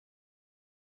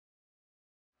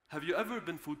Have you ever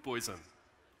been food poisoned?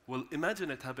 Well, imagine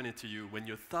it happening to you when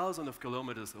you're thousands of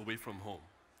kilometers away from home.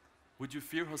 Would you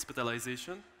fear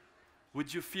hospitalization?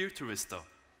 Would you fear Turista?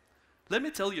 Let me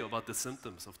tell you about the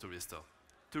symptoms of Turista.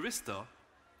 Turista,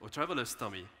 or traveler's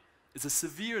tummy, is a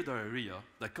severe diarrhea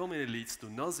that commonly leads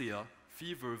to nausea,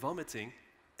 fever, vomiting,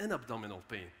 and abdominal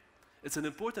pain. It's an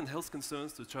important health concern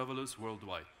to travelers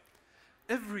worldwide.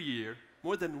 Every year,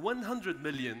 more than 100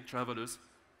 million travelers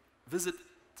visit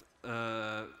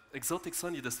exotic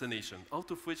sunny destinations, out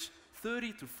of which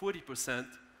 30 to 40%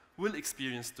 will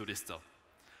experience Turista.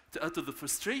 To add to the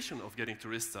frustration of getting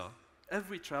Turista,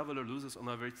 every traveler loses on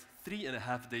average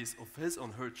 3.5 days of his or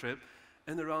her trip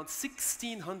and around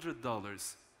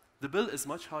 $1,600. The bill is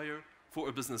much higher for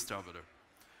a business traveler.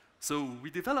 So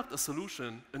we developed a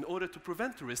solution in order to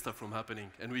prevent Turista from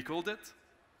happening, and we called it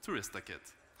Turista Kit.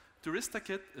 Turista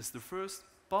Kit is the first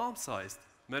palm-sized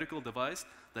medical device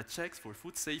that checks for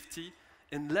food safety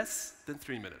in less than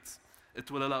 3 minutes.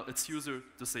 It will allow its user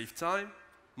to save time,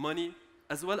 money,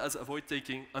 as well as avoid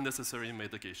taking unnecessary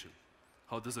medication.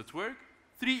 How does it work?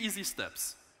 3 easy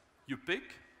steps. You pick,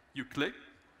 you click,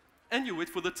 and you wait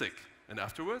for the tick. And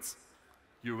afterwards,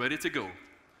 you're ready to go.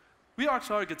 We are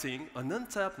targeting an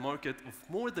untapped market of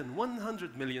more than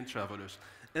 100 million travelers,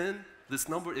 and this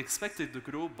number is expected to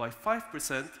grow by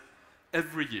 5%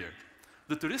 every year.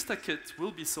 The Turista Kit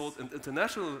will be sold in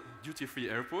international duty-free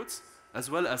airports, as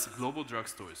well as global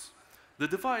drugstores. The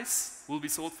device will be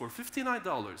sold for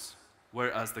 $59,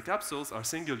 whereas the capsules are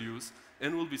single-use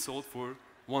and will be sold for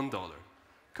 $1.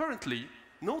 Currently,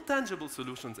 no tangible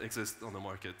solutions exist on the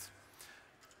market.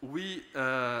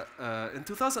 In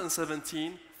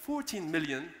 2017, 14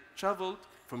 million traveled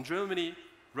from Germany,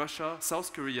 Russia,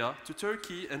 South Korea to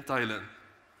Turkey and Thailand.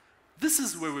 This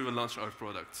is where we will launch our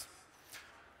product.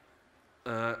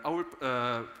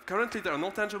 Currently, there are no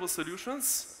tangible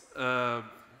solutions.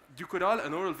 Dukoral,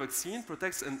 an oral vaccine,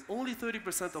 protects in only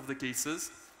 30% of the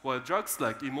cases, while drugs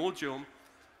like Imodium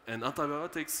and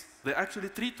antibiotics, they actually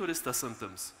treat Turista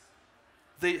symptoms.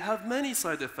 They have many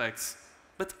side effects,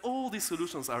 but all these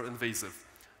solutions are invasive.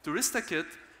 Turista Kit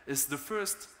is the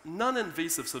first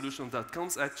non-invasive solution that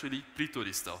comes actually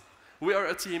pre-Turista. We are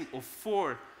a team of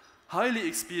 4 highly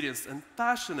experienced and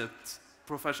passionate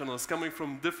professionals coming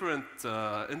from different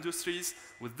industries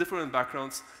with different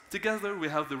backgrounds. Together, we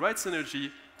have the right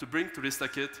synergy to bring Turista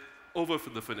Kit over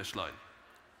the finish line.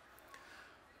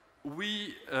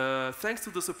 Thanks to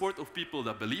the support of people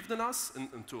that believed in us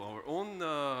and to our own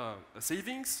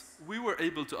savings, we were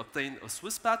able to obtain a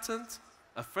Swiss patent,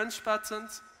 a French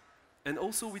patent, and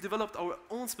also we developed our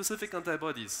own specific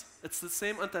antibodies. It's the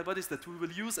same antibodies that we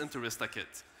will use in Turista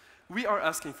Kit. We are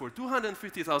asking for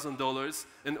 $250,000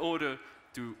 in order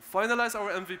to finalize our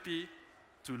MVP,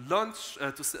 to launch,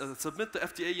 submit the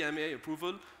FDA EMA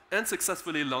approval, and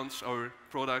successfully launch our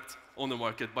product on the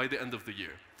market by the end of the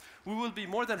year. We will be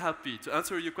more than happy to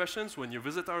answer your questions when you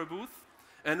visit our booth.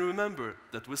 And remember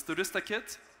that with Turista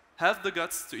Kit, have the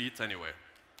guts to eat anywhere.